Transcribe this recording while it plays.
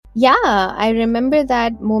Yeah, I remember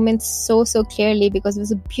that moment so clearly because it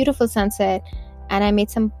was a beautiful sunset and I made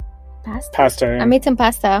some Pasta. I made some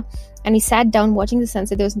pasta and we sat down watching the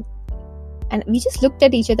sunset. And we just looked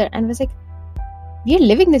at each other and was like, we're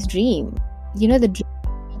living this dream. You know, the dream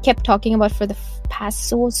we kept talking about for the past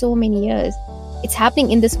so many years. It's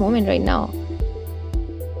happening in this moment right now.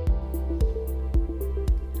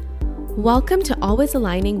 Welcome to Always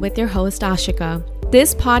Aligning with your host, Ashika.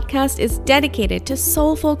 This podcast is dedicated to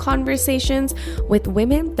soulful conversations with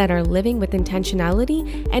women that are living with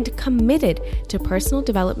intentionality and committed to personal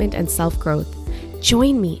development and self-growth.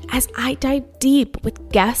 Join me as I dive deep with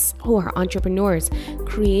guests who are entrepreneurs,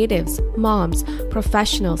 creatives, moms,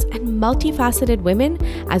 professionals, and multifaceted women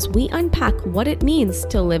as we unpack what it means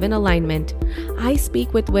to live in alignment. I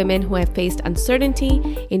speak with women who have faced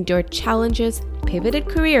uncertainty, endured challenges, pivoted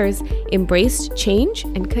careers, embraced change,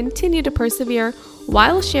 and continue to persevere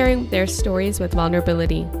while sharing their stories with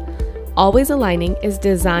vulnerability. Always Aligning is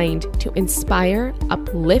designed to inspire,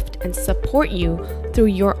 uplift, and support you through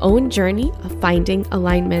your own journey of finding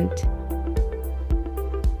alignment.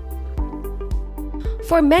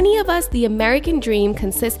 For many of us, the American dream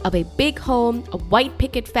consists of a big home, a white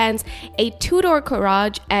picket fence, a two-door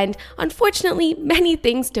garage, and unfortunately, many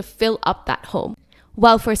things to fill up that home.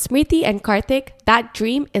 Well, for Smriti and Karthik, that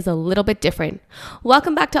dream is a little bit different.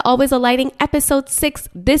 Welcome back to Always Aligning, episode 6.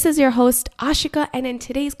 This is your host, Ashika, and in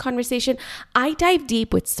today's conversation, I dive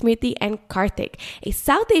deep with Smriti and Karthik, a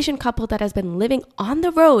South Asian couple that has been living on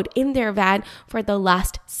the road in their van for the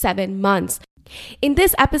last 7 months. In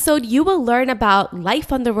this episode, you will learn about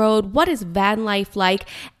life on the road, what is van life like,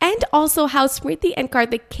 and also how Smriti and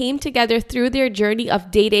Karthik came together through their journey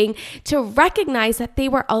of dating to recognize that they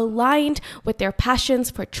were aligned with their passions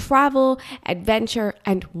for travel, adventure,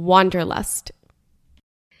 and wanderlust.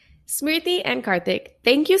 Smriti and Karthik,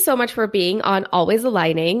 thank you so much for being on Always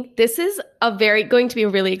Aligning. This is going to be a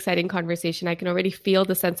really exciting conversation. I can already feel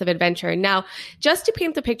the sense of adventure. Now, just to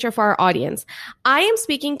paint the picture for our audience, I am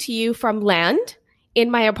speaking to you from land in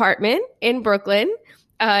my apartment in Brooklyn,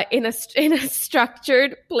 in a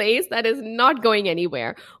structured place that is not going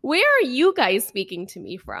anywhere. Where are you guys speaking to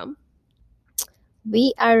me from?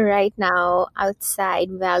 We are right now outside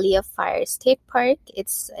Valley of Fire State Park.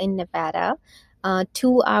 It's in Nevada.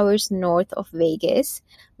 2 hours north of Vegas.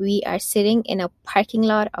 We are sitting in a parking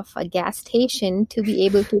lot of a gas station to be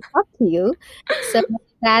able to talk to you. So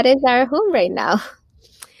that is our home right now.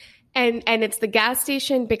 And it's the gas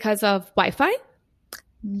station because of Wi-Fi?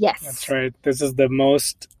 Yes. That's right. This is the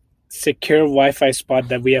most secure Wi-Fi spot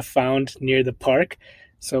that we have found near the park.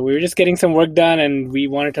 So we were just getting some work done and we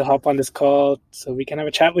wanted to hop on this call so we can have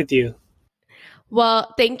a chat with you.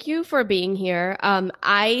 Well, thank you for being here.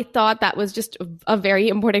 I thought that was just a very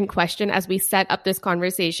important question as we set up this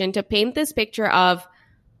conversation to paint this picture of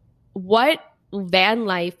what van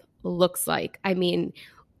life looks like. I mean,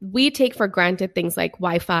 we take for granted things like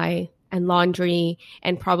Wi-Fi and laundry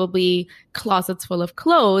and probably closets full of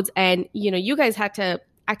clothes. And, you guys had to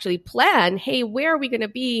actually plan, hey, where are we going to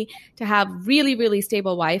be to have really, really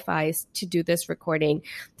stable Wi-Fi to do this recording?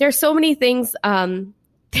 There's so many things.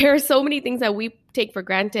 There are so many things that we take for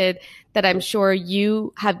granted that I'm sure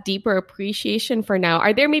you have deeper appreciation for now.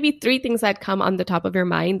 Are there maybe 3 things that come on the top of your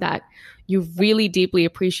mind that you really deeply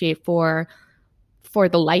appreciate for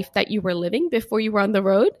the life that you were living before you were on the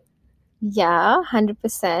road? Yeah,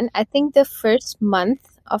 100%. I think the first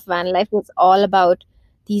month of van life was all about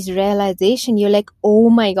these realization. You're like, oh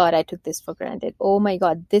my God, I took this for granted. Oh my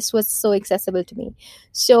God, this was so accessible to me.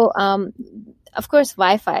 So, of course,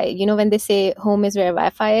 Wi-Fi, when they say home is where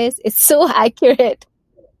Wi-Fi is, it's so accurate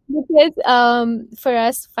because for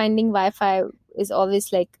us, finding Wi-Fi is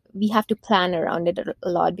always like we have to plan around it a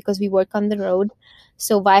lot because we work on the road.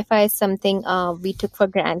 So Wi-Fi is something we took for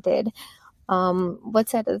granted.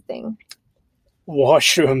 What's that other thing?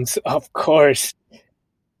 Washrooms, of course.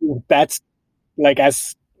 That's like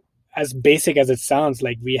as basic as it sounds.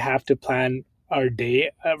 Like we have to plan our day,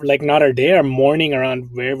 not our day, our morning around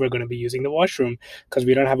where we're going to be using the washroom because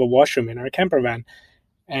we don't have a washroom in our camper van.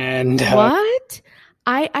 And what?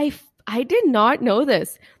 I did not know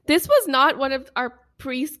this. This was not one of our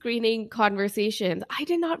pre-screening conversations. I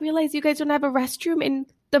did not realize you guys don't have a restroom in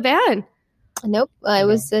the van. Nope. It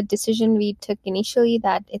was a decision we took initially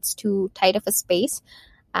that it's too tight of a space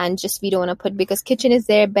and just we don't want to put, because kitchen is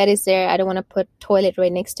there, bed is there. I don't want to put toilet right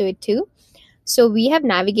next to it too. So we have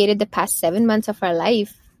navigated the past 7 months of our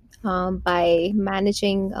life by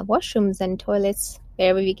managing washrooms and toilets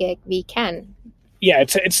wherever we can. Yeah,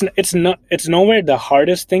 it's nowhere the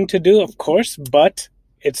hardest thing to do, of course, but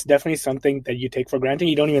it's definitely something that you take for granted.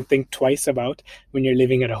 You don't even think twice about when you're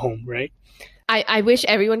living at a home, right? I wish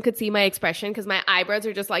everyone could see my expression because my eyebrows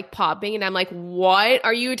are just like popping and I'm like, what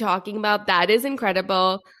are you talking about? That is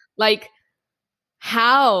incredible. Like,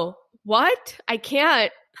 how? What? I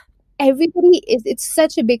can't. It's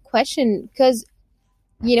such a big question because,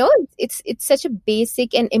 it's such a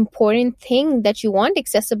basic and important thing that you want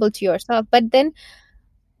accessible to yourself. But then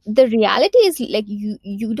the reality is like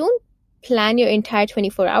you don't plan your entire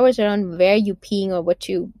 24 hours around where you peeing or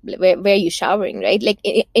where you showering, right? Like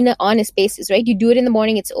in an honest basis, right? You do it in the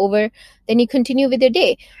morning, it's over, then you continue with your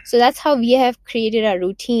day. So that's how we have created our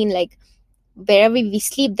routine. Like wherever we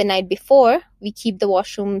sleep the night before, we keep the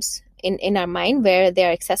washrooms in our mind where they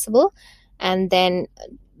are accessible, and then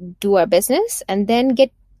do our business and then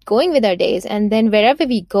get going with our days. And then wherever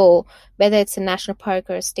we go, whether it's a national park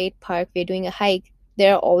or a state park, we're doing a hike,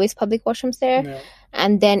 there are always public washrooms there. Yeah.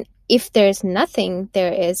 And then if there's nothing,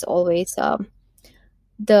 there is always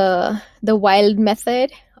the wild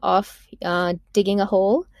method of digging a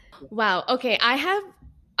hole. Wow. Okay. I have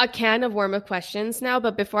a can of worm of questions now,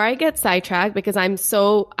 but before I get sidetracked, because I'm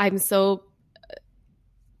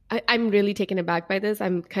really taken aback by this.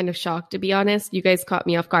 I'm kind of shocked, to be honest. You guys caught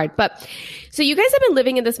me off guard. But so you guys have been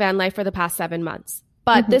living in this van life for the past 7 months.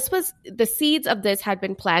 But the seeds of this had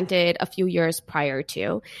been planted a few years prior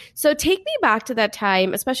to. So take me back to that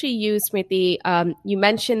time, especially you, Smriti. You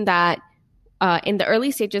mentioned that in the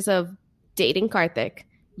early stages of dating Karthik,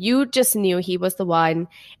 you just knew he was the one.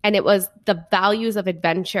 And it was the values of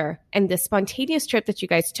adventure and the spontaneous trip that you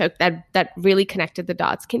guys took that really connected the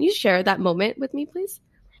dots. Can you share that moment with me, please?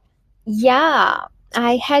 Yeah,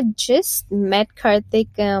 I had just met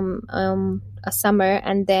Karthik a summer,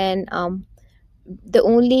 and then the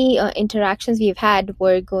only interactions we've had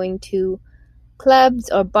were going to clubs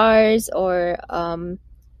or bars or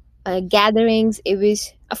gatherings. It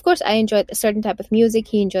was, of course, I enjoyed a certain type of music.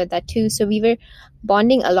 He enjoyed that too. So we were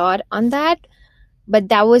bonding a lot on that. But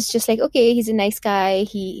that was just like, okay, he's a nice guy.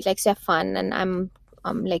 He likes to have fun, and I'm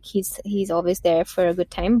like he's always there for a good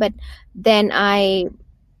time. But then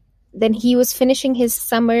he was finishing his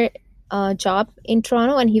summer job in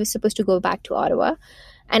Toronto, and he was supposed to go back to Ottawa.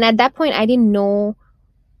 And at that point, I didn't know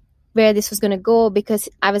where this was going to go, because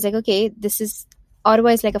I was like, okay, Ottawa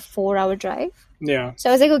is like a 4-hour drive. Yeah. So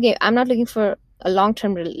I was like, okay, I'm not looking for a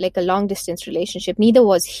long-term, like a long-distance relationship. Neither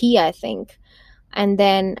was he, I think. And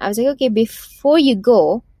then I was like, okay, before you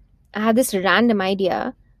go, I had this random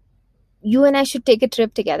idea. You and I should take a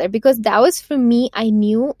trip together, because that was, for me, I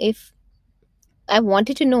knew if I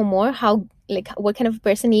wanted to know more what kind of a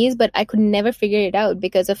person he is, but I could never figure it out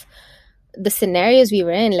because of the scenarios we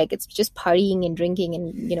were in. Like, it's just partying and drinking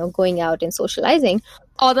and, going out and socializing.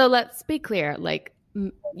 Although, let's be clear, like,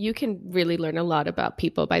 you can really learn a lot about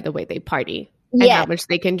people by the way they party and how much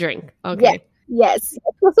they can drink. Okay. Yes.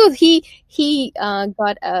 So he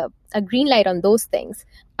got a green light on those things.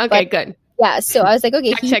 Okay, good. Yeah. So I was like,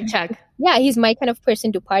 okay. Check. Yeah, he's my kind of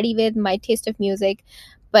person to party with, my taste of music.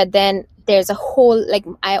 But then there's a whole, like,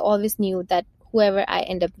 I always knew that whoever I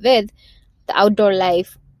end up with, the outdoor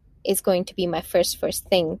life is going to be my first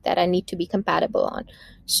thing that I need to be compatible on.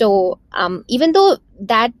 So even though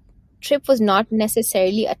that trip was not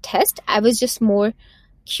necessarily a test, I was just more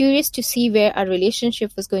curious to see where our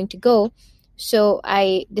relationship was going to go. So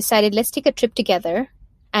I decided, let's take a trip together,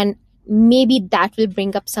 and maybe that will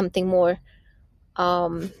bring up something more,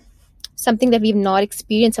 something that we've not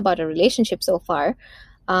experienced about a relationship so far.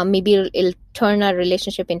 Maybe it'll turn our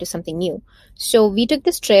relationship into something new. So we took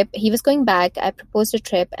this trip. He was going back. I proposed a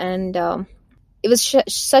trip, and it was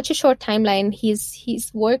such a short timeline.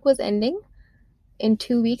 His work was ending in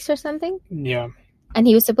 2 weeks or something. Yeah. And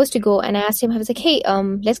he was supposed to go, and I asked him, I was like, hey,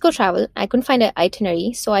 let's go travel. I couldn't find an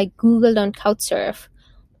itinerary, so I Googled on Couchsurf.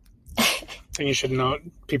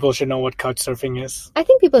 And people should know what Couchsurfing is. I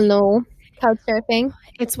think people know Couchsurfing.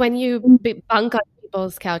 It's when you bunk on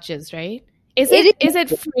people's couches, right? Is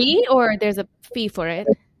it free, or there's a fee for it?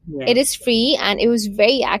 Yeah. It is free, and it was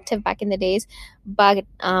very active back in the days. But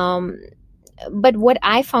what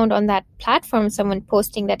I found on that platform, someone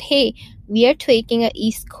posting that, hey, we are taking an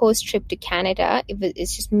East Coast trip to Canada.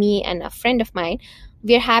 It's just me and a friend of mine.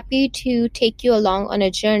 We're happy to take you along on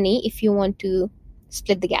a journey if you want to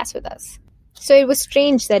split the gas with us. So it was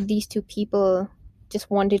strange that these two people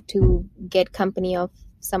just wanted to get company of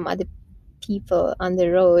some other people on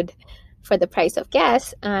the road for the price of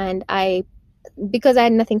gas. And because I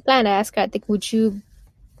had nothing planned, I asked Karthik, would you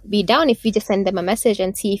be down if we just send them a message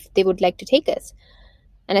and see if they would like to take us?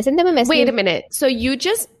 And I sent them a message. Wait a minute. So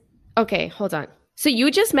okay, hold on. So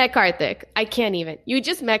you just met Karthik. I can't even. You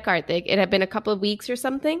just met Karthik. It had been a couple of weeks or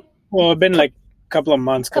something? Well, it's been like a couple of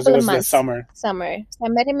months, because it was the summer. So I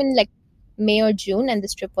met him in like May or June, and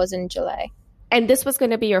this trip was in July. And this was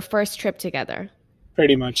going to be your first trip together.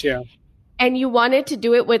 Pretty much, yeah. And you wanted to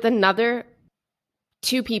do it with another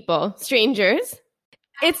 2 people, strangers.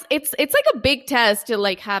 It's like a big test to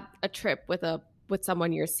like have a trip with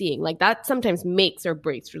someone you're seeing. Like that sometimes makes or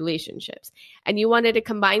breaks relationships. And you wanted to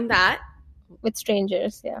combine that with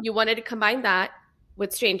strangers, yeah. You wanted to combine that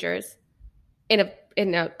with strangers in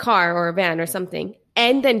a car or a van or something,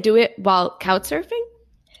 and then do it while couch surfing?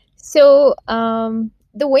 So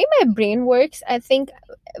the way my brain works, I think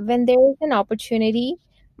when there is an opportunity,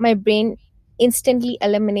 my brain instantly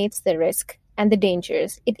eliminates the risk and the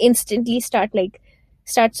dangers. It instantly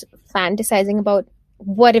starts fantasizing about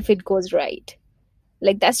what if it goes right.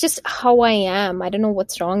 Like that's just how I am. I don't know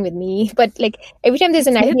what's wrong with me, but like every time there's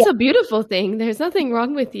an idea, it's a beautiful thing. There's nothing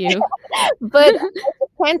wrong with you. But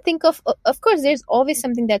I can't think of course, there's always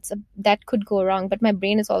something that could go wrong. But my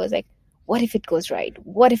brain is always like, what if it goes right?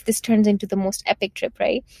 What if this turns into the most epic trip,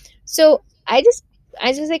 right? So I just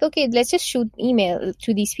like, okay, let's just shoot email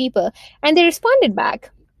to these people, and they responded back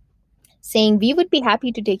saying we would be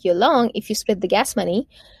happy to take you along if you split the gas money.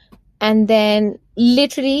 And then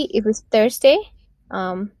literally it was Thursday.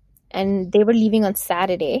 And they were leaving on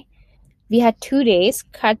Saturday. We had 2 days.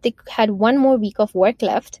 Karthik had 1 more week of work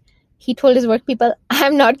left. He told his work people,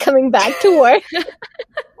 I'm not coming back to work.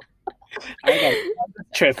 I gotta go on this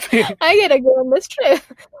trip. I gotta go on this trip.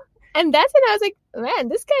 And that's when I was like, man,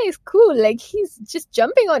 this guy is cool. Like, he's just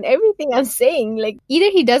jumping on everything I'm saying. Like, either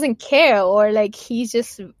he doesn't care or like he's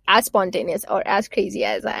just as spontaneous or as crazy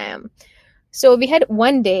as I am. So we had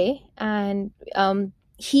 1 day, and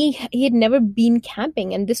he had never been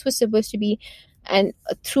camping, and this was supposed to be a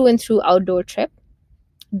through and through outdoor trip.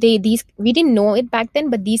 We didn't know it back then,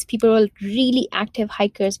 but these people were really active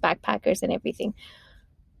hikers, backpackers, and everything.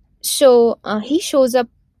 So he shows up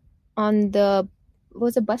on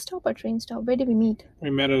was a bus stop or train stop? Where did we meet?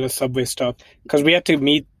 We met at a subway stop because we had to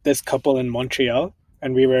meet this couple in Montreal,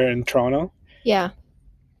 and we were in Toronto. Yeah,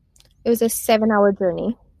 it was a 7-hour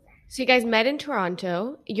journey. So you guys met in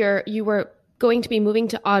Toronto. You were going to be moving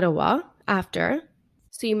to Ottawa after.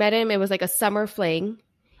 So you met him. It was like a summer fling.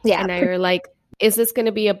 Yeah. And now you're like, is this going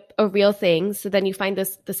to be a real thing? So then you find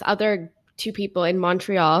this other 2 people in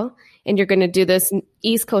Montreal, and you're going to do this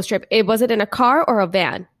East Coast trip. Was it in a car or a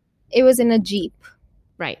van? It was in a Jeep.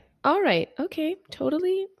 Right. All right. Okay.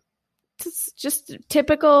 Totally. It's just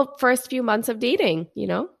typical first few months of dating, you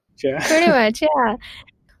know? Yeah. Pretty much, yeah.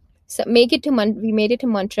 So we made it to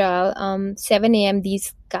Montreal. 7 a.m.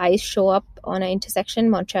 These guys show up on an intersection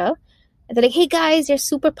in Montreal. And they're like, hey guys, they're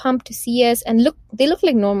super pumped to see us. And they look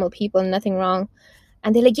like normal people, nothing wrong.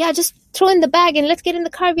 And they're like, yeah, just throw in the bag and let's get in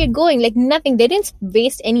the car. We're going. Like nothing. They didn't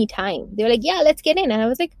waste any time. They were like, yeah, let's get in. And I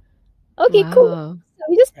was like, okay, wow. Cool. So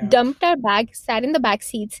we just dumped our bag, sat in the back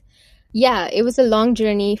seats. Yeah, it was a long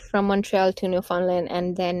journey from Montreal to Newfoundland.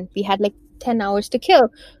 And then we had like 10 hours to kill.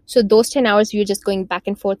 So those 10 hours, we were just going back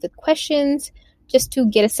and forth with questions just to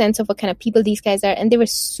get a sense of what kind of people these guys are. And they were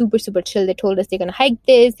super, super chill. They told us they're going to hike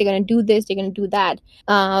this, they're going to do this, they're going to do that.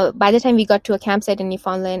 By the time we got to a campsite in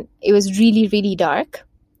Newfoundland, it was really, really dark.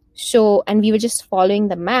 So, and we were just following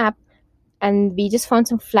the map, and we just found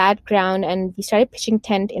some flat ground, and we started pitching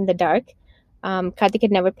tent in the dark. Karthik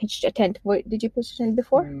had never pitched a tent. Did you pitch a tent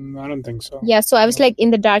before? I don't think so. Yeah, so I was like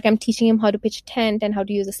in the dark, I'm teaching him how to pitch a tent and how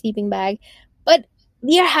to use a sleeping bag. But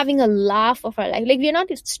we are having a laugh of our life. Like, we're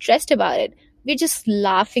not stressed about it. We're just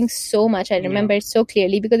laughing so much. I remember it so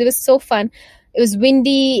clearly because it was so fun. It was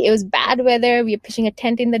windy. It was bad weather. We were pitching a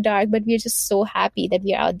tent in the dark, but we are just so happy that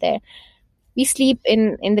we are out there. We sleep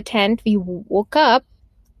in the tent. We woke up.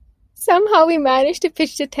 Somehow we managed to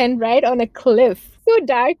pitch the tent right on a cliff. So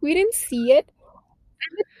dark, we didn't see it.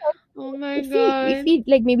 Oh my God. If we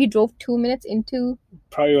like maybe drove 2 minutes into...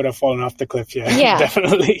 Probably would have fallen off the cliff, yeah.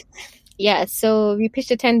 Definitely. Yeah, so we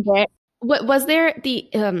pitched a tent there. What was there the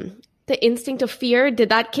instinct of fear? Did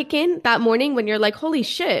that kick in that morning when you're like, holy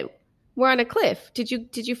shit, we're on a cliff? Did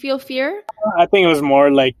you feel fear? I think it was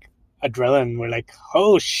more like adrenaline. We're like,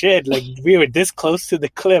 oh shit, like we were this close to the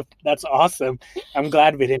cliff. That's awesome. I'm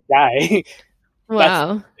glad we didn't die.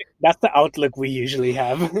 Wow. That's the outlook we usually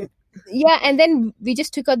have. Yeah, and then we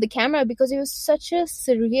just took out the camera because it was such a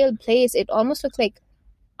surreal place. It almost looked like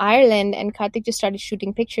Ireland, and Karthik just started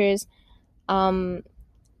shooting pictures. And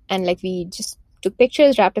like we just took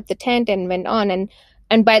pictures, wrapped up the tent, and went on.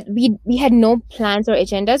 But we had no plans or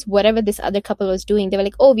agendas. Whatever this other couple was doing, they were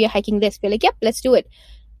like, oh, we are hiking this. We're like, yep, let's do it.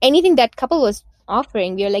 Anything that couple was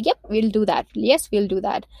offering, we were like, yep, we'll do that. Yes, we'll do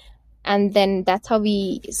that. And then that's how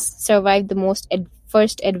we survived the most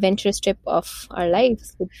first adventurous trip of our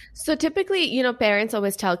lives. So typically, parents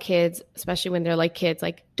always tell kids, especially when they're like kids,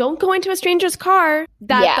 like, don't go into a stranger's car.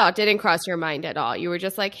 That thought didn't cross your mind at all. You were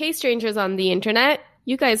just like, hey, strangers on the internet,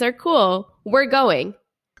 you guys are cool. We're going.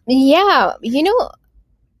 Yeah.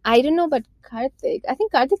 I don't know about Karthik. I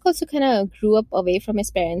think Karthik also kind of grew up away from his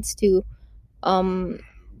parents too.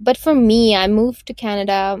 But for me, I moved to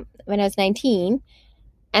Canada when I was 19,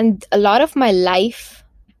 and a lot of my life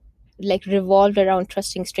like revolved around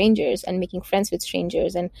trusting strangers and making friends with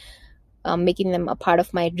strangers and making them a part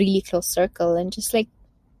of my really close circle and just like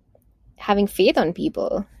having faith on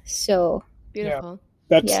people. So beautiful.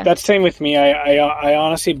 That's same with me. I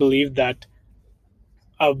honestly believe that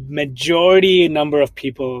a majority number of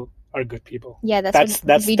people are good people. Yeah, that's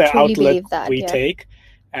the outlook we take,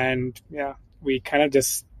 and we kind of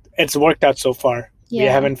just, it's worked out so far. We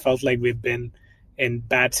haven't felt like we've been in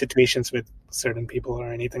bad situations with certain people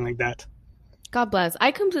or anything like that. God bless.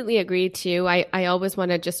 I completely agree too. I always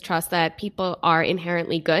want to just trust that people are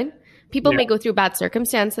inherently good. People may go through bad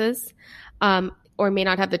circumstances, or may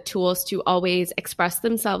not have the tools to always express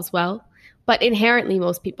themselves well, but inherently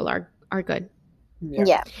most people are good.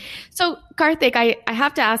 Yeah. So Karthik, I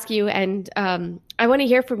have to ask you, and I want to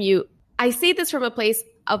hear from you. I say this from a place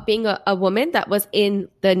of being a woman that was in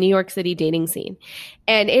the New York City dating scene.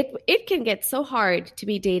 And it can get so hard to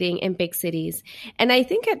be dating in big cities. And I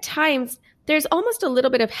think at times there's almost a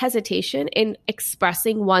little bit of hesitation in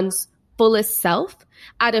expressing one's fullest self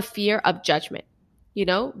out of fear of judgment.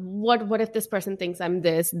 What if this person thinks I'm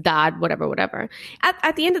this, that, whatever.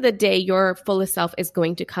 At the end of the day, your fullest self is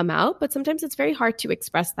going to come out, but sometimes it's very hard to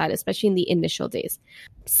express that, especially in the initial days.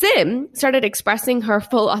 Sim started expressing her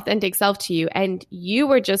full authentic self to you, and you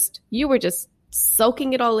were just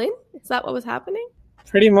soaking it all in. Is that what was happening?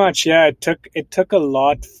 Pretty much, yeah. It took a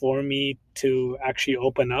lot for me to actually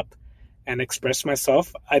open up and express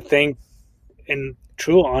myself. I think in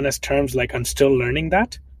true, honest terms, like I'm still learning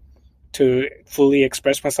that, to fully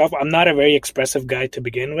express myself. I'm not a very expressive guy to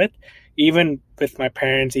begin with. Even with my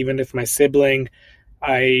parents, even with my sibling,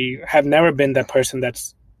 I have never been that person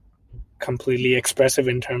that's completely expressive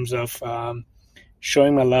in terms of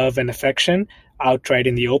showing my love and affection outright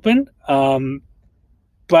in the open.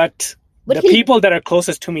 But the people that are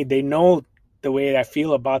closest to me, they know the way I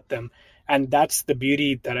feel about them. And that's the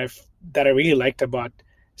beauty that I really liked about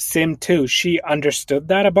Sim too. She understood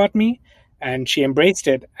that about me, and she embraced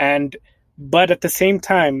it. But at the same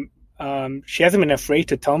time, she hasn't been afraid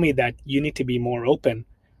to tell me that you need to be more open,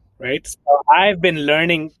 right? So I've been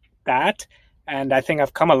learning that, and I think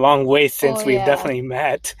I've come a long way since we've definitely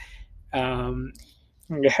met.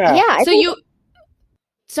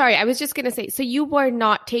 Sorry, I was just going to say, so you were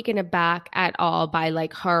not taken aback at all by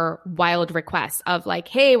like her wild requests of like,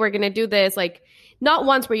 hey, we're going to do this. Like, not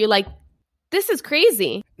once were you like, this is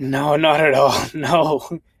crazy. No, not at all.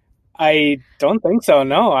 No. I don't think so.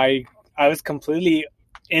 No, I was completely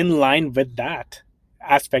in line with that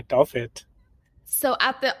aspect of it. So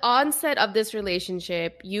at the onset of this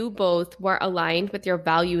relationship, you both were aligned with your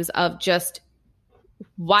values of just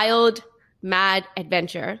wild, mad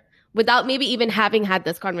adventure without maybe even having had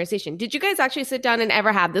this conversation. Did you guys actually sit down and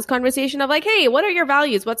ever have this conversation of like, hey, what are your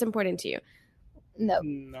values? What's important to you?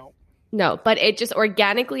 No, but it just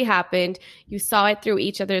organically happened. You saw it through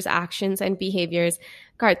each other's actions and behaviors.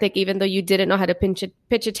 Karthik, even though you didn't know how to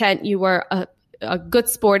pitch a tent, you were a good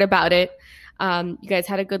sport about it. You guys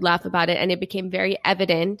had a good laugh about it, and it became very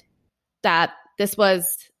evident that this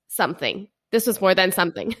was something. This was more than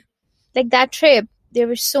something. Like that trip, there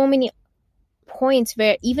were so many points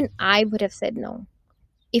where even I would have said no.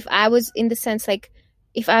 If I was in the sense like,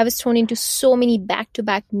 if I was thrown into so many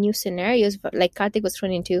back-to-back new scenarios, like Karthik was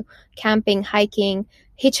thrown into camping, hiking,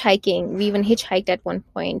 hitchhiking. We even hitchhiked at one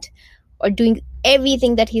point, or doing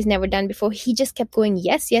everything that he's never done before. He just kept going,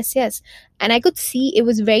 yes, yes, yes. And I could see it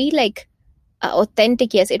was very like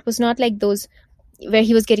authentic yes. It was not like those where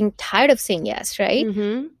he was getting tired of saying yes, right?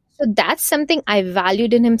 Mm-hmm. So that's something I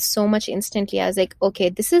valued in him so much instantly. I was like, okay,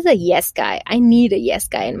 this is a yes guy. I need a yes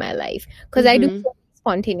guy in my life because I do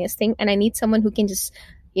spontaneous thing, and I need someone who can just,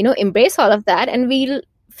 embrace all of that, and we'll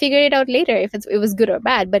figure it out later if it was good or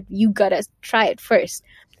bad, but you gotta try it first.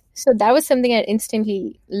 So that was something I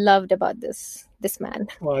instantly loved about this man.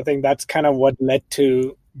 Well, I think that's kind of what led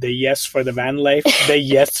to the yes for the van life, the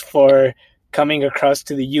yes for coming across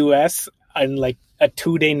to the US on like a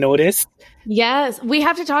 2-day notice. Yes, we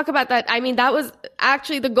have to talk about that. I mean, that was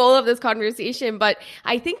actually the goal of this conversation, but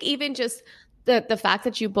I think even just the fact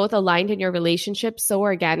that you both aligned in your relationship so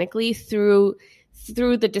organically through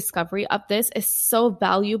the discovery of this is so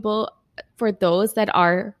valuable for those that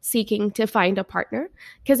are seeking to find a partner?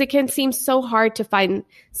 Because it can seem so hard to find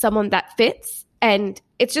someone that fits. And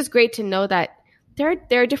it's just great to know that there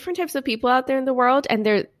are different types of people out there in the world,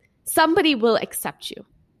 and somebody will accept you.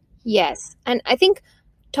 Yes. And I think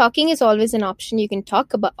talking is always an option. You can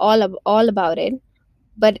talk about all about it.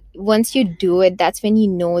 But once you do it, that's when you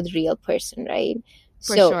know the real person, right?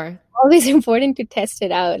 For sure. Always important to test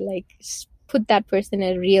it out. Like, put that person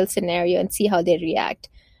in a real scenario and see how they react.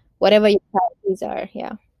 Whatever your priorities are,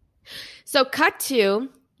 yeah. So cut to,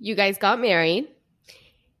 you guys got married.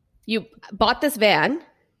 You bought this van.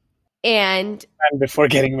 And before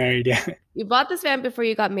getting married, yeah. You bought this van before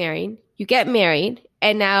you got married. You get married,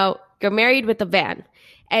 and now you're married with a van.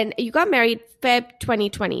 And you got married Feb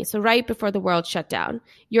 2020, so right before the world shut down.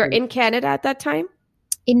 You're in Canada at that time?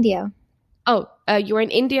 India. Oh, you were in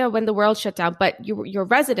India when the world shut down, but your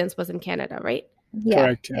residence was in Canada, right? Yeah.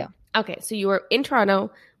 Correct, yeah. Okay, so you were in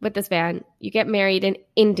Toronto with this van. You get married in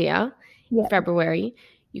India in February.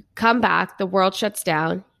 You come back, the world shuts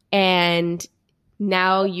down, and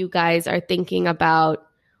now you guys are thinking about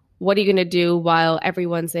what are you going to do while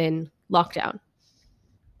everyone's in lockdown?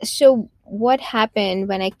 So what happened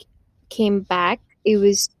when I came back, it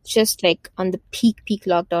was just like on the peak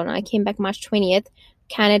lockdown. I came back March 20th.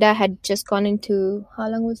 Canada had just gone into, how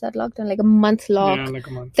long was that lockdown? Like a month lock. Yeah, like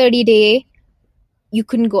a month. 30-day. You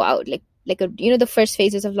couldn't go out. The first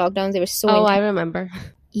phases of lockdowns, they were so intense. I remember.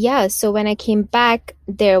 Yeah, so when I came back,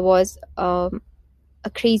 there was a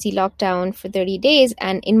crazy lockdown for 30 days.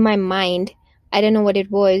 And in my mind, I don't know what it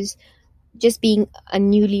was, just being a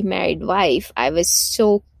newly married wife, I was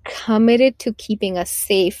so committed to keeping us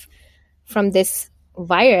safe from this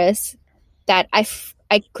virus that I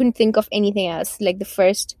couldn't think of anything else. Like the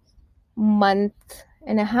first month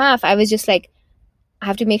and a half, I was just like, I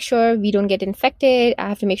have to make sure we don't get infected. I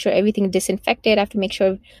have to make sure everything is disinfected. I have to make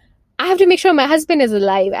sure my husband is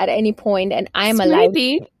alive at any point and I'm alive.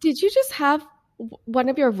 Did you just have one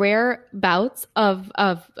of your rare bouts of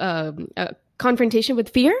confrontation with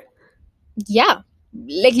fear? Yeah,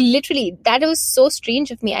 like literally, that was so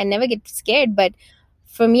strange of me. I never get scared, but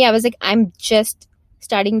for me, I was like, I'm just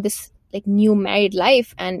starting this like new married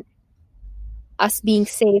life, and us being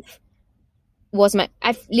safe was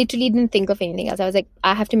I literally didn't think of anything else. I was like,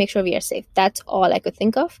 I have to make sure we are safe. That's all I could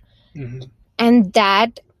think of. Mm-hmm. And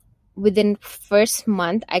that within first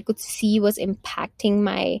month, I could see was impacting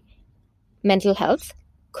my mental health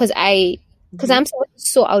because I'm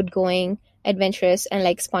so outgoing, adventurous, and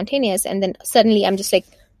like spontaneous, and then suddenly I'm just like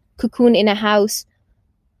cocooned in a house,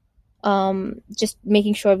 just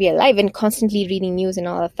making sure we're alive and constantly reading news and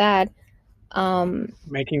all of that.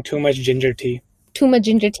 Making too much ginger tea.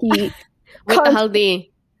 With the haldi.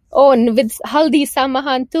 Oh, and with haldi,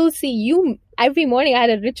 samahan, tulsi, every morning I had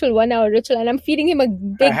a 1-hour ritual, and I'm feeding him a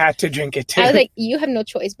big. I had to drink it too. I was like, you have no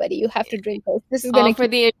choice, buddy. You have to drink this. This is all for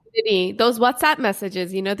the immunity. Those WhatsApp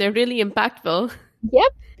messages, they're really impactful.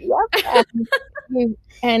 Yep.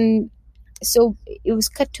 And so it was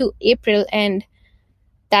cut to April, and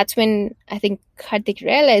that's when I think Karthik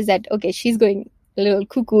realized that, okay, she's going a little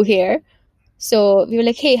cuckoo here. So we were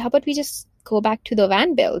like, hey, how about we just go back to the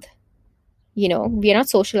van build? We are not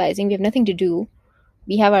socializing. We have nothing to do.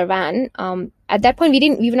 We have our van. At that point,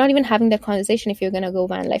 we were not even having that conversation if you're going to go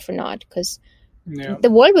van life or not, because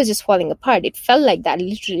the world was just falling apart. It felt like that,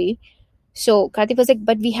 literally. So Karthik was like,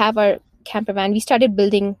 but we have our camper van. We started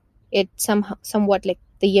building it somewhat like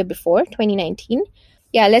the year before, 2019.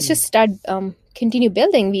 Yeah, let's just start, continue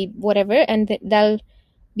building, whatever, and that'll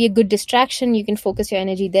be a good distraction. You can focus your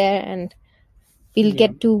energy there, and we'll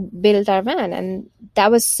get to build our van. And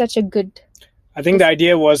that was such a good... I think the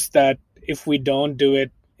idea was that if we don't do it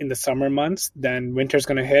in the summer months, then winter's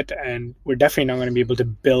going to hit, and we're definitely not going to be able to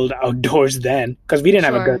build outdoors then, because we didn't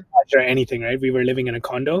have a garage or anything, right? We were living in a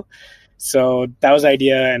condo. So that was the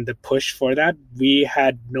idea and the push for that. We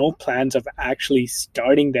had no plans of actually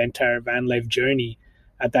starting the entire van life journey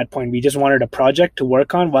at that point. We just wanted a project to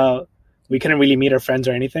work on while we couldn't really meet our friends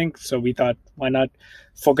or anything. So we thought, why not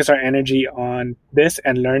focus our energy on this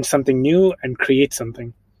and learn something new and create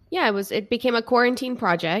something? Yeah, it became a quarantine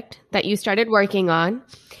project that you started working on.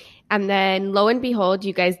 And then lo and behold,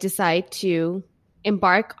 you guys decide to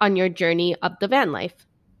embark on your journey of the van life.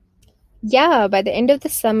 Yeah, by the end of the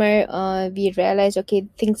summer, we realized, okay,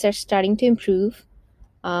 things are starting to improve.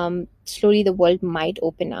 Slowly the world might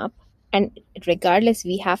open up. And regardless,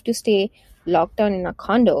 we have to stay locked down in a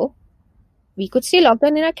condo. We could stay locked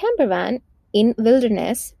down in our camper van in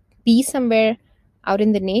wilderness, be somewhere out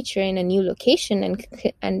in the nature in a new location.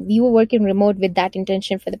 And we were working remote with that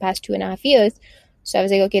intention for the past 2.5 years. So I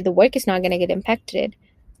was like, okay, the work is not going to get impacted.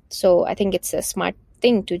 So I think it's a smart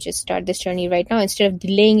thing to just start this journey right now instead of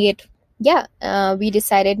delaying it. Yeah, we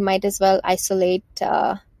decided might as well isolate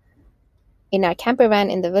in our camper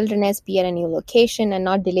van in the wilderness, be at a new location, and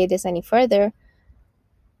not delay this any further.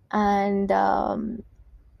 And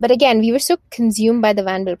but again, we were so consumed by the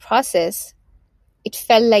van build process, it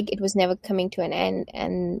felt like it was never coming to an end.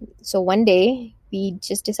 And so one day, we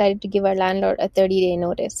just decided to give our landlord a 30-day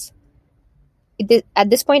notice. At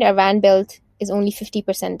this point, our van build is only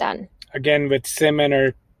 50% done. Again, with Sim and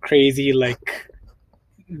her crazy,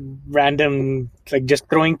 random, just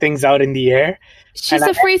throwing things out in the air. She's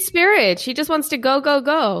a free spirit. She just wants to go, go,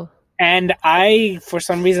 go. And I, for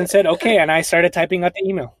some reason, said, okay. And I started typing out the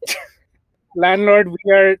email. Landlord,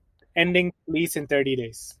 we are ending lease in 30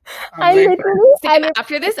 days.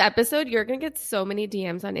 After this episode, you're going to get so many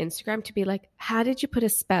DMs on Instagram to be like, how did you put a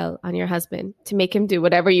spell on your husband to make him do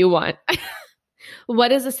whatever you want?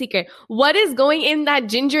 What is the secret? What is going in that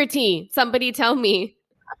ginger tea? Somebody tell me.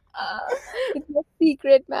 It's the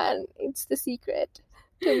secret, man. It's the secret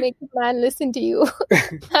to make the man listen to you.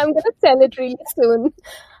 I'm going to sell it really soon.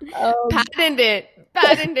 Patent it.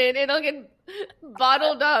 It'll get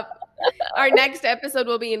bottled up. Our next episode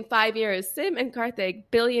will be in 5 years. Sim and Karthik,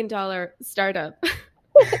 $1 billion startup.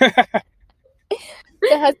 The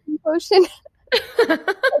husband potion. Oh,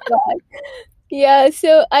 God. Yeah,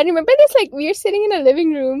 so I remember this, we were sitting in a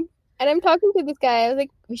living room and I'm talking to this guy. I was like,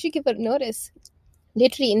 we should give a notice.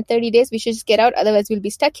 Literally in 30 days, we should just get out. Otherwise, we'll be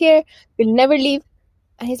stuck here. We'll never leave.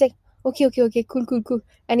 And he's like, okay, cool.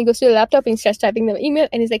 And he goes to the laptop and he starts typing the email.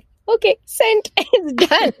 And he's like, okay, sent. It's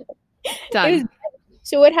done. Done.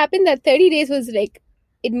 So what happened that 30 days was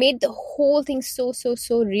it made the whole thing so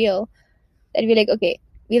real that we're like, okay,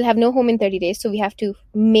 we'll have no home in 30 days. So we have to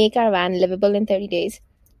make our van livable in 30 days.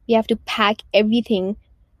 We have to pack everything,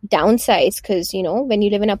 downsize, because, when you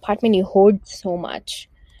live in an apartment, you hoard so much.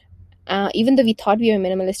 Even though we thought we were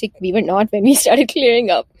minimalistic, we were not when we started clearing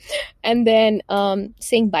up. And then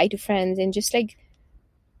saying bye to friends and just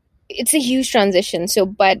it's a huge transition. So,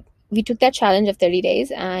 but we took that challenge of 30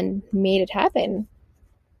 days and made it happen.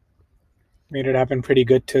 Made it happen pretty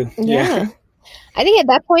good too. Yeah. I think at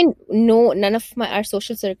that point, none of our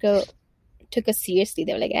social circle took us seriously.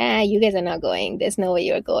 They were like, you guys are not going. There's no way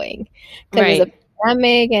you're going. Because right. It was a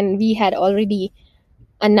pandemic and we had already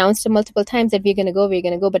announced multiple times that we're going to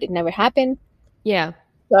go, but it never happened. Yeah.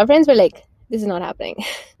 So our friends were like, this is not happening.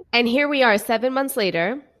 And here we are 7 months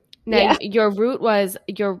later. Now, your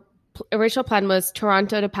original plan was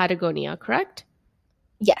Toronto to Patagonia, correct?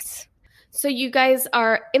 Yes. So you guys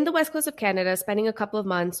are in the west coast of Canada, spending a couple of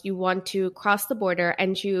months. You want to cross the border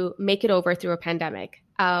and you make it over through a pandemic.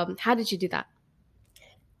 How did you do that?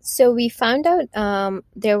 So we found out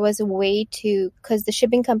there was a way to, because the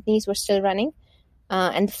shipping companies were still running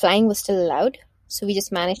and the flying was still allowed. So we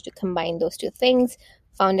just managed to combine those two things,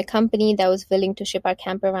 found a company that was willing to ship our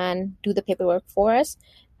camper van, do the paperwork for us.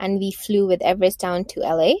 And we flew with Everest down to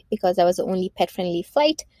LA because that was the only pet-friendly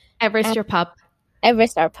flight. Everest, your pup.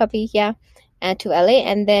 Everest, our puppy, yeah. And to LA,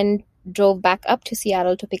 and then drove back up to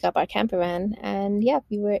Seattle to pick up our camper van. And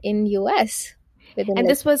we were in US. And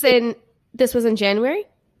this was in January?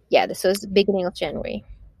 Yeah, this was the beginning of January.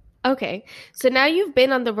 Okay. So now you've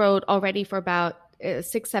been on the road already for about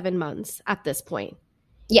 6-7 months at this point.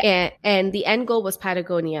 Yeah. And the end goal was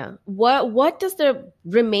Patagonia. What does the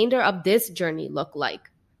remainder of this journey look like?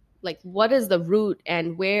 What is the route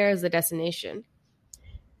and where is the destination?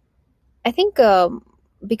 I think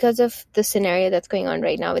because of the scenario that's going on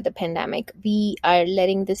right now with the pandemic, we are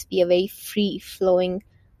letting this be a very free-flowing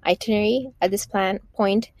itinerary at this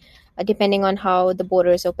point, depending on how the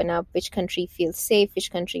borders open up, which country feels safe,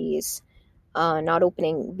 which country is not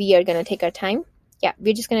opening. We are going to take our time. Yeah,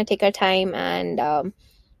 we're just going to take our time. And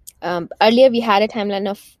earlier we had a timeline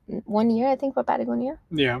of 1 year, I think, for Patagonia.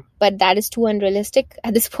 Yeah. But that is too unrealistic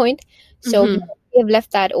at this point. So we have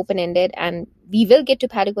left that open-ended, and we will get to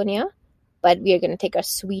Patagonia, but we are going to take our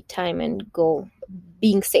sweet time and go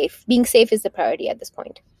being safe. Being safe is the priority at this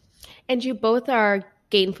point. And you both are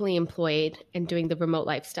gainfully employed and doing the remote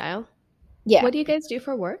lifestyle. Yeah. What do you guys do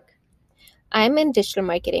for work? I'm in digital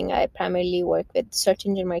marketing. I primarily work with search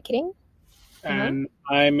engine marketing. And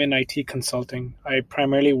I'm in IT consulting. I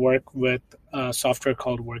primarily work with a software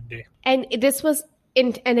called Workday. And this was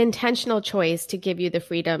an intentional choice to give you the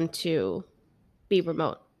freedom to be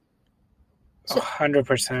remote.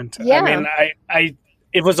 100%. Yeah. I mean,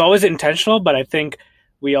 it was always intentional, but I think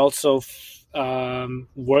we also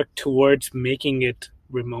worked towards making it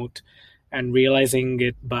remote and realizing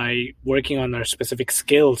it by working on our specific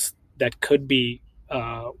skills that could be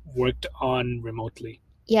worked on remotely.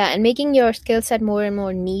 Yeah, and making your skill set more and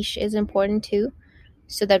more niche is important too.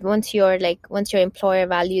 so that once your employer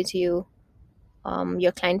values you,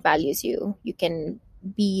 your client values you, you can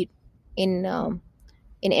be in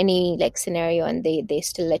any like scenario, and they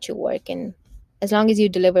still let you work, and as long as you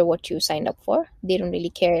deliver what you signed up for, they don't really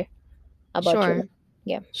care about Sure. you.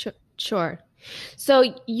 Yeah. Sure. So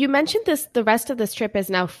you mentioned the rest of this trip is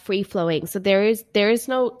now free flowing. So there is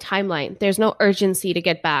no timeline. There's no urgency to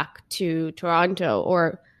get back to Toronto,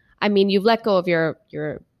 or I mean, you've let go of your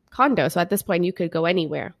condo. So at this point you could go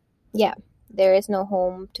anywhere. Yeah. There is no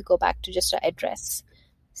home to go back to, just an address.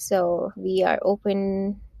 So we are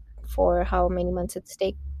open for how many months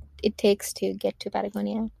it takes to get to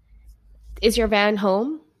Patagonia. Is your van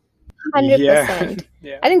home? 100%.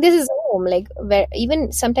 Yeah. I think this is home. Like, where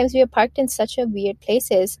even sometimes we are parked in such a weird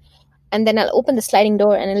places, and then I'll open the sliding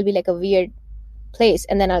door and it'll be like a weird place,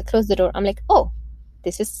 and then I'll close the door. I'm like, oh,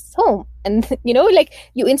 this is home. And like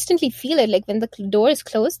you instantly feel it. Like when the door is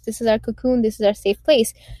closed, this is our cocoon, this is our safe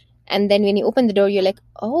place. And then when you open the door, you're like,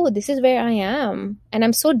 oh, this is where I am. And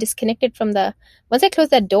I'm so disconnected from once I close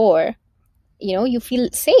that door, you feel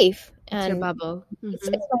safe. It's your bubble. It's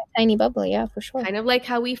my tiny bubble, yeah, for sure. Kind of like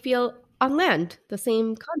how we feel on land, the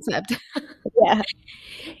same concept. Yeah.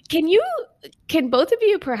 Can both of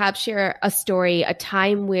you perhaps share a story, a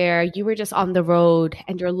time where you were just on the road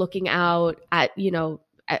and you're looking out at,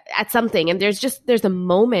 at something, and there's a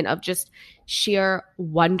moment of just sheer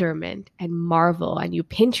wonderment and marvel, and you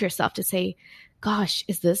pinch yourself to say, gosh,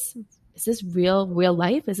 is this real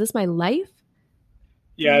life? Is this my life?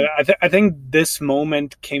 Yeah, I think this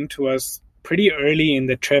moment came to us pretty early in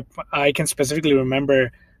the trip. I can specifically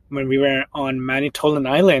remember when we were on Manitoulin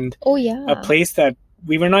Island. Oh, yeah. A place that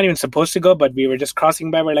we were not even supposed to go, but we were just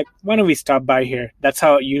crossing by. We're like, why don't we stop by here? That's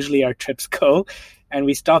how usually our trips go. And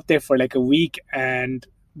we stopped there for like a week, and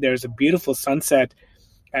there's a beautiful sunset.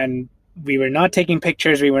 And we were not taking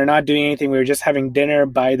pictures. We were not doing anything. We were just having dinner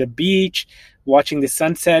by the beach, watching the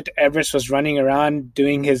sunset. Everest was running around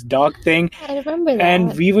doing his dog thing. I remember that.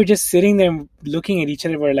 And we were just sitting there looking at each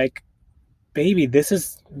other. We're like, baby, this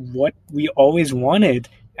is what we always wanted.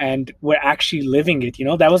 And we're actually living it.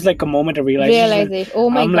 That was like a moment of realization. Oh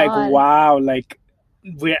my God. I'm like, wow, like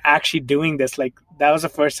we're actually doing this. Like that was the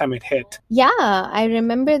first time it hit. Yeah, I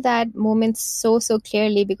remember that moment so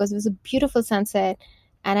clearly, because it was a beautiful sunset,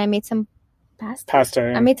 and I made some pasta.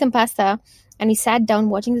 Yeah. I made some pasta, and we sat down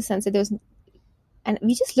watching the sunset. And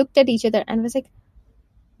we just looked at each other and was like,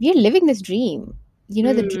 we're living this dream. The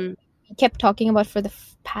dream we kept talking about for the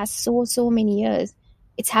past so many years.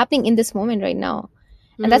 It's happening in this moment right now.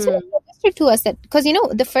 And that's what it to us, that because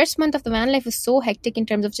the first month of the van life was so hectic in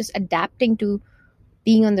terms of just adapting to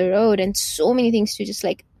being on the road, and so many things to just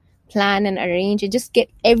like plan and arrange, and just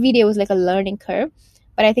get every day was like a learning curve.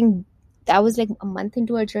 But I think that was like a month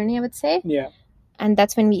into our journey, I would say. Yeah. And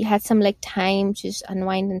that's when we had some like time to just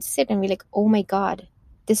unwind and sit, and we're like, oh my God,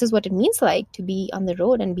 this is what it means like to be on the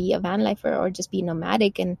road and be a van lifer, or just be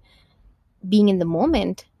nomadic and being in the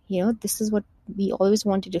moment. This is what we always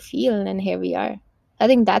wanted to feel, and here we are. I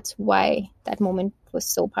think that's why that moment was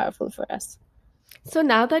so powerful for us. So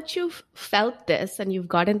now that you've felt this and you've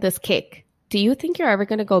gotten this kick, do you think you're ever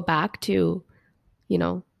going to go back to,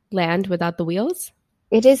 land without the wheels?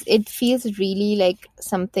 It feels really like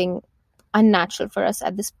something unnatural for us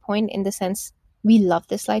at this point, in the sense we love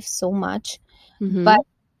this life so much. But,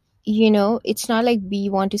 it's not like we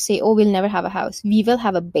want to say, oh, we'll never have a house. We will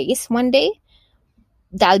have a base one day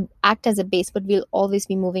that'll act as a base, but we'll always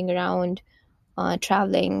be moving around,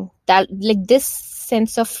 traveling. That, like, this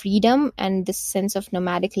sense of freedom and this sense of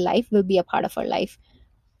nomadic life will be a part of our life,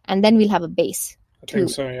 and then we'll have a base to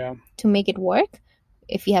make it work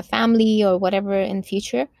if we have family or whatever in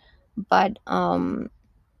future. But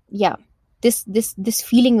yeah, this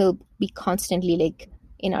feeling will be constantly like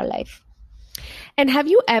in our life. And have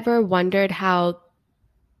you ever wondered how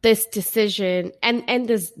this decision and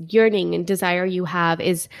this yearning and desire you have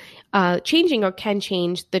is changing or can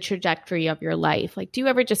change the trajectory of your life? Like, do you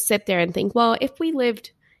ever just sit there and think, well, if we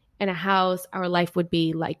lived in a house, our life would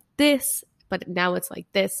be like this, but now it's like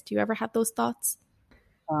this? Do you ever have those thoughts?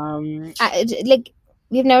 Like,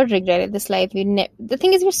 we've never regretted this life. The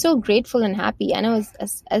thing is, we're so grateful and happy. I know,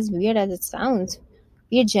 as weird as it sounds,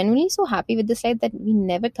 we are genuinely so happy with this life that we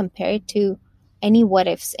never compare it to any what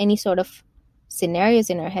ifs, any sort of scenarios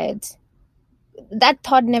in our heads. That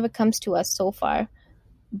thought never comes to us so far.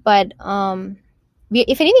 But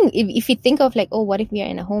if anything, if we think of like, oh, what if we are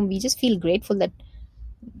in a home, we just feel grateful that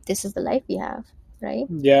this is the life we have, right?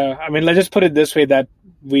 Yeah, I mean, let's just put it this way, that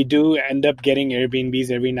we do end up getting Airbnbs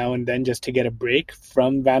every now and then just to get a break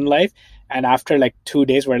from van life. And after like 2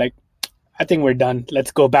 days, we're like, I think we're done.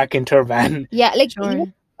 Let's go back into our van. Yeah, like Sure.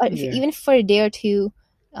 even for a day or two,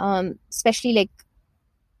 Especially like,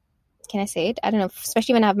 can I say it? I don't know.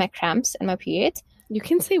 Especially when I have my cramps and my periods. You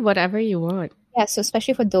can say whatever you want. Yeah. So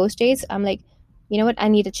especially for those days, I'm like, you know what? I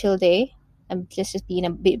need a chill day. I'm just be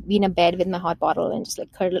in a bed with my hot bottle and just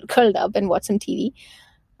like curled up and watch some TV.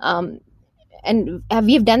 And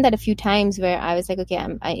we've done that a few times where I was like, okay,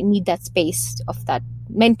 I need that space of that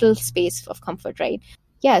mental space of comfort, right?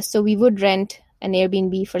 Yeah, so we would rent an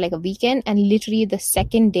Airbnb for like a weekend, and literally the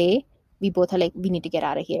second day, we both are like, we need to get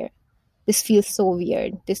out of here. This feels so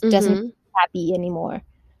weird. This doesn't make me happy anymore.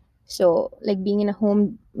 So like being in a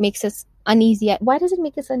home makes us uneasy. Why does it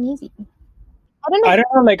make us uneasy? I don't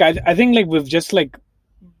know. Like I think like we've just like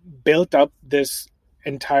built up this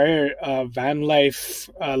entire van life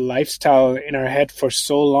lifestyle in our head for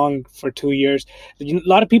so long, for 2 years. A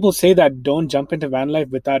lot of people say that don't jump into van life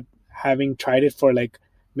without having tried it for like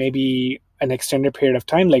maybe an extended period of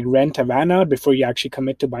time, like rent a van out before you actually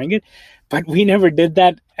commit to buying it. But we never did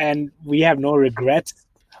that, and we have no regrets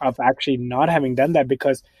of actually not having done that,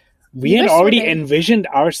 because we had already envisioned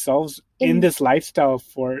ourselves in this lifestyle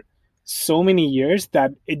for so many years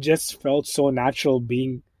that it just felt so natural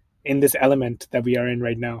being in this element that we are in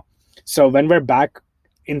right now. So when we're back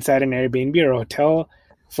inside an Airbnb or a hotel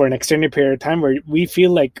for an extended period of time, where we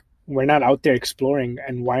feel like we're not out there exploring,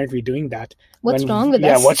 and why aren't we doing that? What's wrong with us?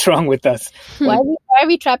 Yeah, what's wrong with us? Why are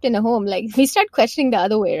we trapped in a home? Like, we start questioning the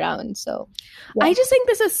other way around. So yeah. I just think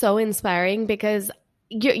this is so inspiring, because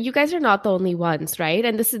you guys are not the only ones, right?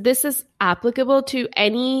 And this is applicable to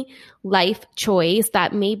any life choice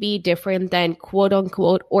that may be different than quote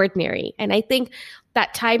unquote ordinary. And I think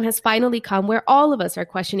that time has finally come where all of us are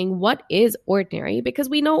questioning what is ordinary, because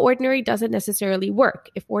we know ordinary doesn't necessarily work.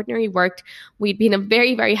 If ordinary worked, we'd be in a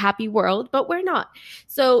very, very happy world, but we're not.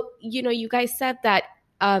 So, you guys said that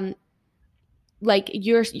like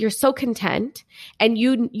you're so content, and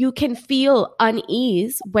you can feel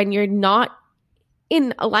unease when you're not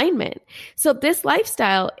in alignment. So this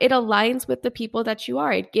lifestyle, it aligns with the people that you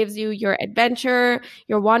are. It gives you your adventure,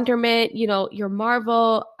 your wonderment, your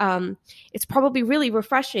marvel. It's probably really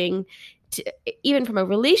refreshing to, even from a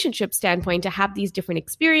relationship standpoint, to have these different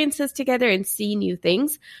experiences together and see new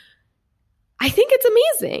things. I think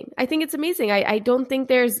it's amazing. I don't think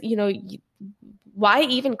there's, why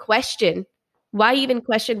even question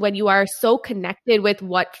when you are so connected with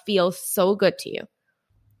what feels so good to you?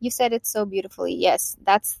 You said it so beautifully. Yes,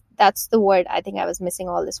 that's the word I think I was missing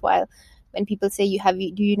all this while. When people say,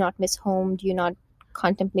 do you not miss home? Do you not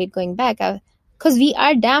contemplate going back? Because we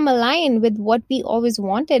are damn aligned with what we always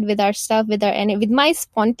wanted, with our stuff, with my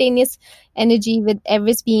spontaneous energy, with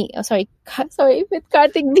Everest being, with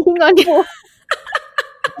Karthik being on board.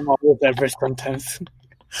 I'm always Everest sometimes.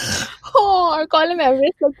 Oh, I call him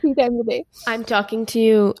Everest like 3 times a day. I'm talking to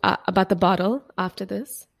you about the bottle after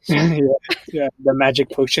this. yeah, the magic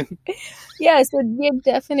potion. Yeah, so we're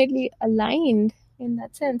definitely aligned in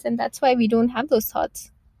that sense, and that's why we don't have those thoughts.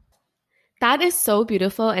 That is so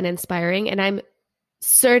beautiful and inspiring, and I'm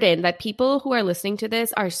certain that people who are listening to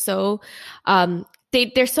this are so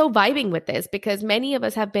they're so vibing with this, because many of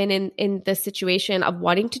us have been in the situation of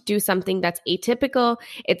wanting to do something that's atypical.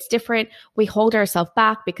 It's different. We hold ourselves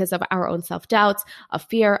back because of our own self-doubts, a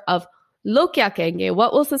fear of "Log kya kahenge?"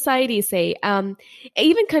 What will society say?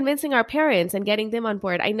 Even convincing our parents and getting them on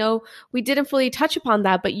board. I know we didn't fully touch upon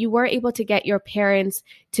that, but you were able to get your parents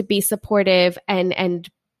to be supportive and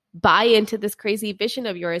buy into this crazy vision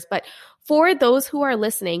of yours. But for those who are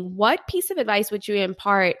listening, what piece of advice would you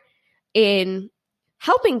impart in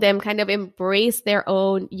helping them kind of embrace their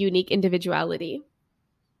own unique individuality?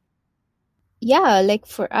 Yeah, like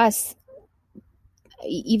for us,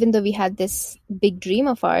 even though we had this big dream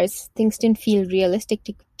of ours, things didn't feel realistic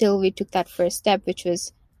till we took that first step, which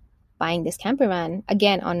was buying this camper van.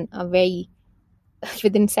 Again, on a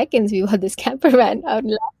within seconds, we bought this camper van out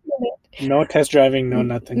last minute. No test driving, no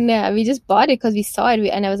nothing. Yeah, we just bought it because we saw it,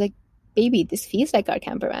 and I was like, baby, this feels like our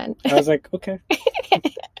camper van. I was like, okay,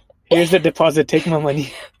 here's the deposit, take my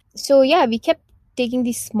money. So yeah, we kept taking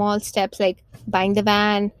these small steps, like buying the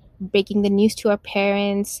van, breaking the news to our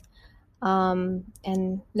parents,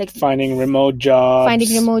 and like finding remote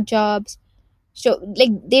jobs. So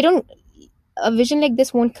like a vision like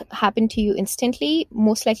this won't happen to you instantly.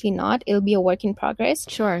 Most likely not. It'll be a work in progress.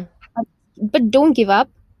 Sure. But don't give up.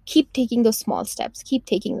 Keep taking those small steps. Keep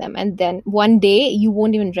taking them. And then one day you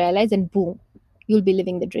won't even realize, and boom, you'll be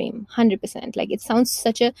living the dream. 100%. Like, it sounds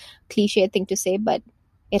such a cliche thing to say, but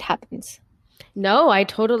it happens. No, I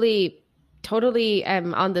totally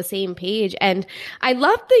am on the same page. And I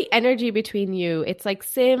love the energy between you. It's like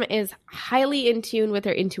Sim is highly in tune with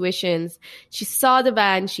her intuitions. She saw the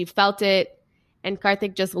van, she felt it, And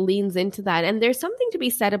Karthik just leans into that. And there's something to be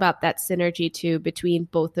said about that synergy too between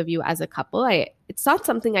both of you as a couple. It's not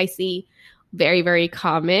something I see very, very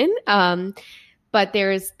common. But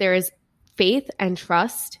there's faith and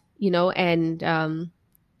trust, and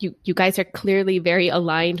you guys are clearly very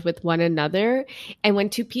aligned with one another. And when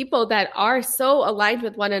two people that are so aligned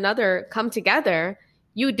with one another come together,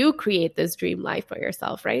 you do create this dream life for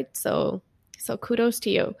yourself, right? So kudos to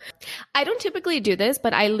you. I don't typically do this,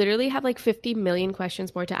 but I literally have like 50 million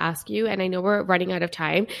questions more to ask you. And I know we're running out of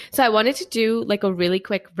time. So I wanted to do like a really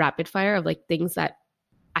quick rapid fire of like things that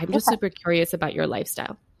I'm just super curious about your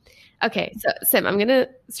lifestyle. Okay. So Sim, I'm going to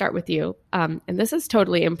start with you. And this is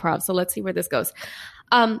totally improv. So let's see where this goes.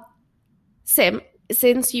 Sim,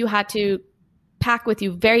 since you had to pack with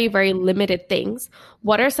you very, very limited things,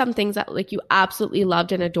 what are some things that like you absolutely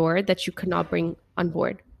loved and adored that you could not bring on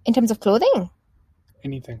board? In terms of clothing?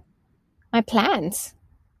 Anything. My plants.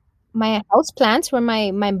 My house plants were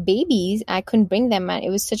my babies. I couldn't bring them. It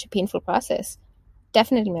was such a painful process.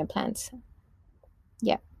 Definitely my plants.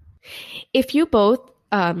 Yeah. If you both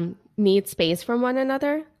need space from one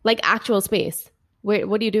another, like actual space,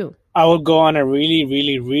 what do you do? I will go on a really,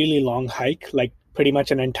 really, really long hike, like pretty much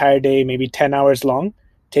an entire day, maybe 10 hours long,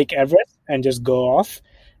 take Everest and just go off.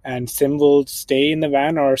 And Sim will stay in the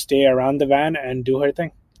van or stay around the van and do her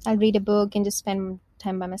thing. I'll read a book and just spend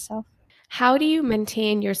time by myself. How do you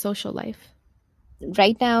maintain your social life?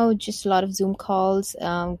 Right now, just a lot of Zoom calls.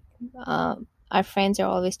 Our friends are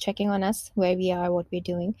always checking on us, where we are, what we're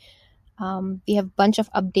doing. We have a bunch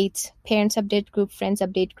of updates, parents update group, friends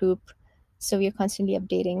update group. So we're constantly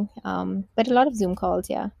updating. But a lot of Zoom calls,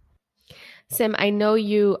 yeah. Sim, I know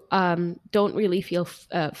you don't really feel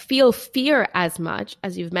fear as much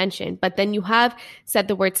as you've mentioned, but then you have said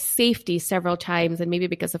the word safety several times, and maybe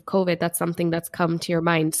because of COVID, that's something that's come to your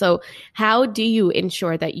mind. So how do you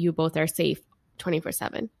ensure that you both are safe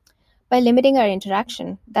 24/7? By limiting our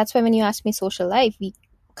interaction. That's why when you ask me social life,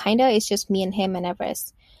 it's just me and him and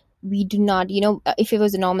Everest. We do not, if it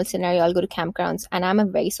was a normal scenario, I'll go to campgrounds, and I'm a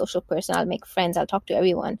very social person. I'll make friends. I'll talk to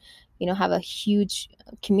everyone, have a huge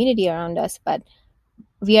community around us, but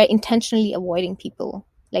we are intentionally avoiding people.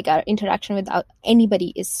 Like our interaction with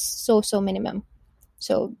anybody is so minimum.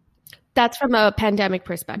 So that's from a pandemic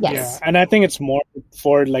perspective. Yes. Yeah, and I think it's more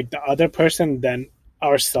for like the other person than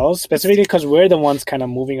ourselves, specifically because we're the ones kind of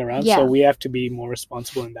moving around. Yeah. So we have to be more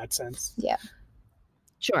responsible in that sense. Yeah.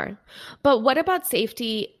 Sure. But what about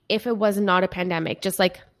safety if it was not a pandemic? Just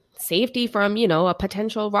like safety from, a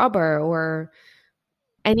potential robber or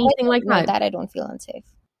anything like that? That I don't feel unsafe.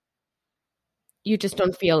 You just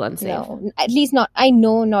don't feel unsafe? No, at least not. I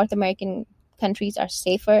know North American countries are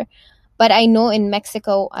safer, but I know in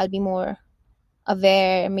Mexico I'll be more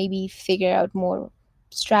aware, maybe figure out more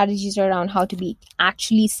strategies around how to be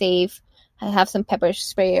actually safe. I have some pepper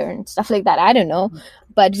sprayer and stuff like that. I don't know.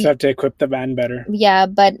 But we have to equip the van better. Yeah,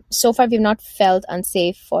 but so far we've not felt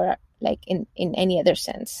unsafe for like in any other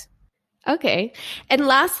sense. Okay. And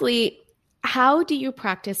lastly, how do you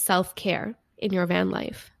practice self-care in your van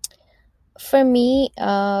life? For me,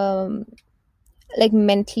 like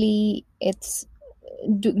mentally, it's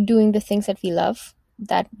doing the things that we love.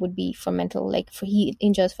 That would be for mental. Like he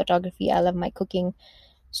enjoys photography. I love my cooking.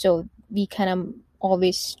 So we kind of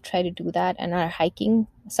always try to do that, and our hiking,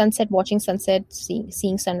 watching sunset,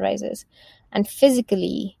 seeing sunrises. And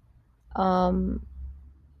physically, how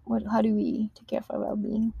do we take care of our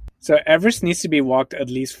well-being? So Everest needs to be walked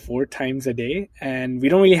at least 4 times a day, and we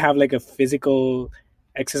don't really have like a physical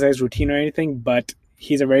exercise routine or anything, but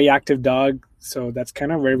he's a very active dog, so that's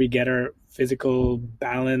kind of where we get our physical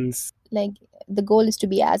balance. Like the goal is to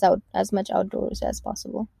be as much outdoors as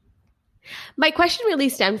possible. My question really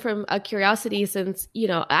stemmed from a curiosity, since,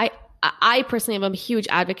 I personally am a huge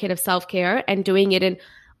advocate of self-care and doing it in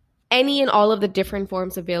any and all of the different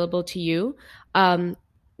forms available to you.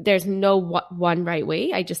 There's no one right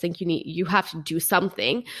way. I just think you have to do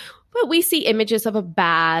something. But we see images of a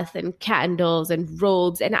bath and candles and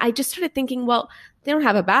robes. And I just started thinking, well, they don't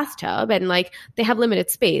have a bathtub and like they have limited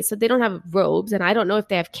space. So they don't have robes, and I don't know if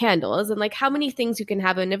they have candles, and like how many things you can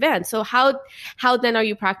have in an event. So how then are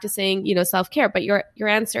you practicing, self-care? But your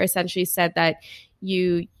answer essentially said that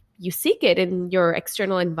you seek it in your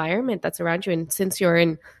external environment that's around you. And since you're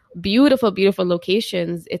in beautiful, beautiful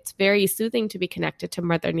locations, it's very soothing to be connected to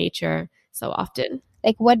Mother Nature so often.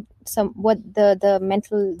 Like what the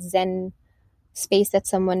mental zen space that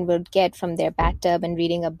someone would get from their bathtub and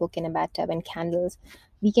reading a book in a bathtub and candles,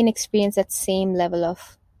 we can experience that same level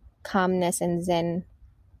of calmness and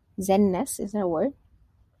zenness. Is that a word?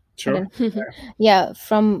 Sure. Yeah,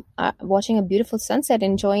 from watching a beautiful sunset,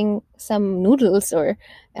 enjoying some noodles, or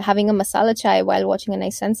having a masala chai while watching a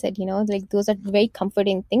nice sunset, like those are very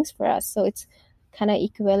comforting things for us. So it's kind of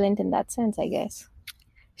equivalent in that sense, I guess.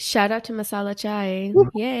 Shout out to masala chai.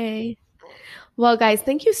 Yay. Well, guys,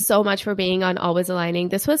 thank you so much for being on Always Aligning.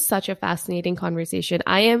 This was such a fascinating conversation.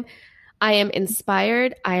 I am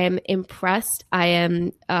inspired. I am impressed. I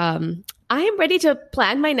am ready to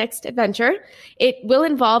plan my next adventure. It will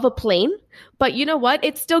involve a plane, but you know what?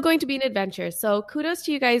 It's still going to be an adventure. So kudos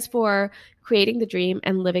to you guys for creating the dream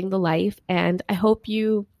and living the life. And I hope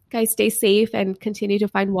you guys stay safe and continue to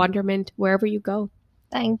find wonderment wherever you go.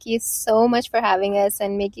 Thank you so much for having us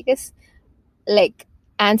and making us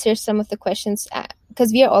answer some of the questions,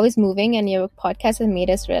 because we are always moving, and your podcast has made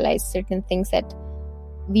us realize certain things that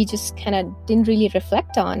we just kind of didn't really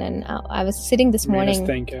reflect on. And I was sitting this morning,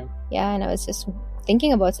 and I was just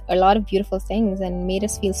thinking about a lot of beautiful things, and made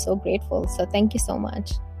us feel so grateful. So thank you so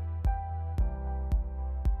much.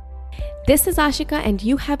 This is Ashika, and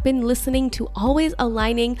you have been listening to Always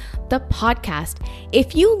Aligning, the podcast.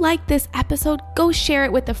 If you like this episode, go share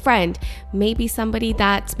it with a friend. Maybe somebody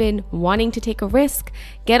that's been wanting to take a risk,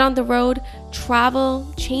 get on the road,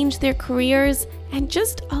 travel, change their careers, and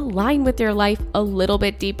just align with their life a little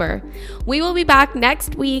bit deeper. We will be back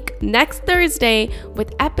next week, next Thursday,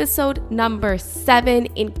 with episode number 7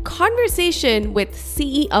 in conversation with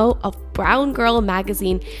CEO of Brown Girl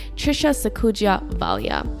Magazine, Trisha Sakuja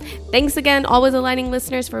Valia. Thanks again, Always Aligning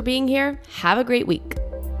listeners, for being here. Have a great week.